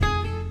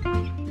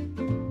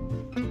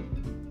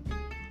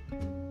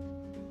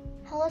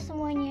Halo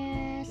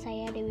semuanya,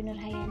 saya Dewi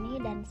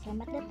Nurhayani dan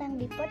selamat datang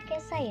di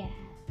podcast saya.